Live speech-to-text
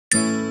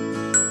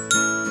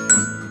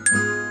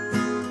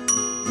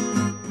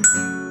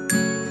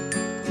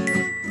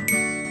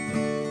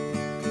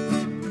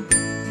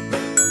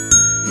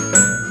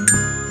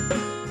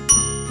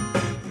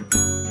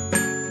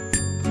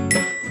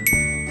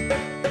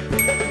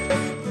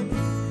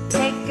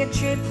a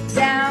trip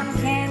down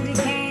Candy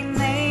Cane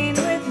Lane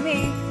with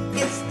me.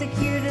 It's the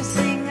cutest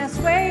thing I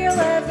swear you'll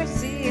ever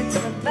see. It's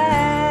the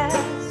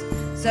best.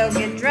 So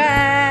get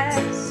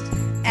dressed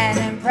and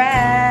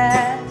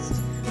impressed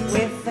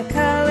with the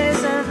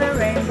colors of the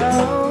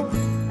rainbow.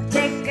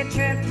 Take a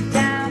trip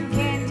down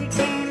Candy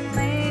Cane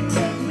Lane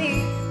with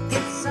me.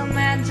 It's so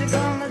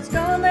magical, let's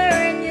go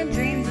there in your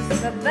dreams.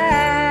 It's the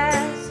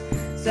best.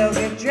 So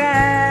get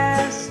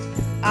dressed,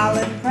 I'll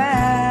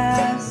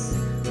impress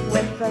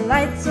with the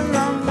lights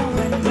along the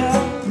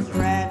windows.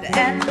 Red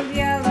and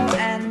yellow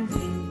and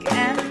pink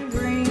and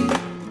green,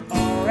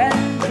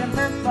 orange and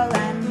purple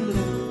and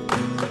blue.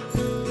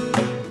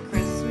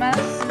 Christmas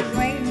is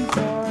waiting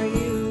for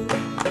you.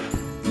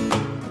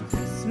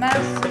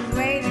 Christmas is